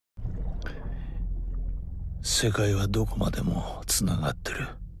世界はどこまでもつながってる。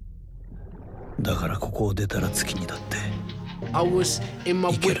だからここを出たら月にだって I was in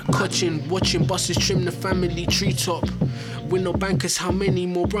my whip clutching, watching buses trim the family treetop. With no bankers, how many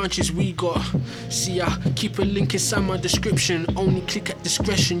more branches we got? See, I keep a link inside my description. Only click at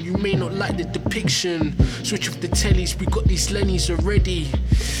discretion, you may not like the depiction. Switch off the tellies, we got these Lennies already.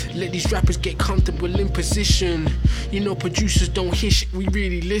 Let these rappers get comfortable in position. You know producers don't hear shit, we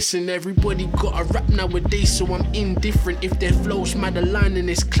really listen. Everybody got a rap nowadays, so I'm indifferent. If their flow's mad aligning,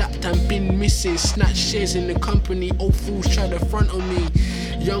 it's clapped and been missing. Snatch shares in the company, old fools try to front on me.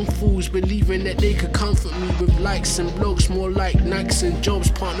 Young fools believing that they could comfort me with likes and blogs, more like Nikes and jobs,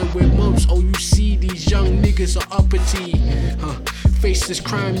 partner with mobs. Oh, you see, these young niggas are uppity. Faceless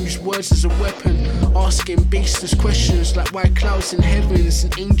crime, use words as a weapon. Asking baseless questions like why clouds in heavens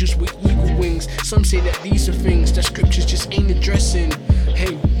and angels with eagle wings. Some say that these are things that scriptures just ain't addressing.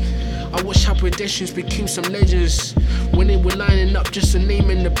 Hey, I watch how pedestrians became some legends when they were lining up just a name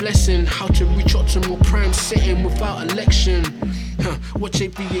and a blessing. How to reach optimal prime setting without election. Watch a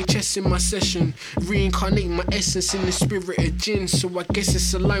VHS in my session, reincarnating my essence in the spirit of jinn. So I guess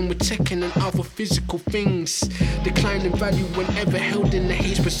it's aligned with Tekken and other physical things. Decline in value whenever held in the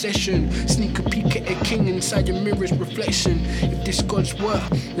hate's possession. Sneak a peek at a king inside your mirror's reflection. If this God's work,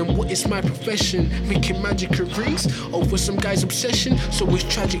 then what is my profession? Making magic of rings over some guy's obsession. So it's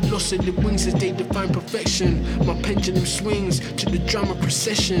tragic loss of the wings as they define perfection. My pendulum swings to the drama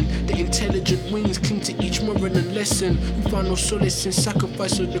procession. The intelligent wings cling to each moral and lesson. We find no solace in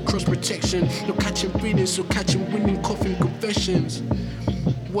sacrifice of the cross protection. No catching feelings, so catching winning coffin confessions.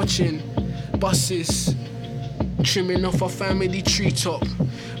 Watching buses trimming off our family treetop.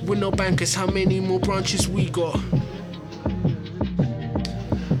 With no bankers, how many more branches we got?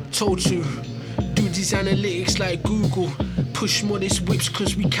 Told to do these analytics like Google. Push modest whips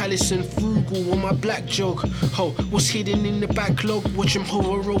cause we callous and frugal on my black jog. Oh, what's hidden in the backlog? Watch him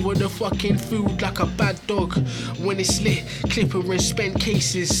hover over the fucking food like a bad dog. When it's lit, clipper and spent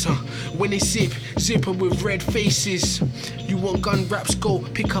cases. When it's zipper with red faces. You want gun wraps, go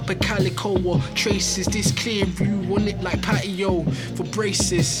pick up a calico or traces. This clear view on it like patio for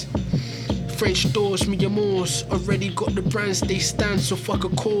braces. French doors, me and Moors. Already got the brands, they stand, so fuck a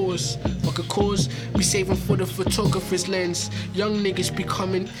cause. Fuck a cause, we saving for the photographer's lens. Young niggas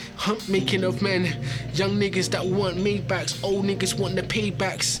becoming making of men. Young niggas that want Maybachs, old niggas want the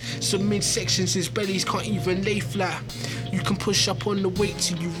paybacks. Some midsections, his bellies can't even lay flat. You can push up on the weight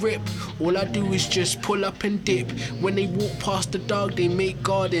till you rip. All I do is just pull up and dip. When they walk past the dog, they make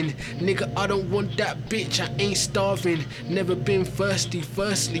garden. Nigga, I don't want that bitch, I ain't starving. Never been thirsty,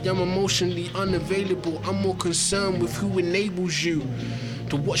 firstly, I'm emotionally unavailable. I'm more concerned with who enables you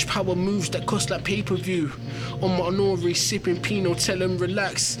to watch power moves that cost like pay-per-view. On my Honore, sipping Pinot, tell them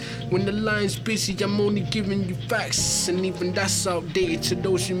relax. When the line's busy, I'm only giving you facts. And even that's outdated to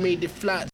those who made it flat.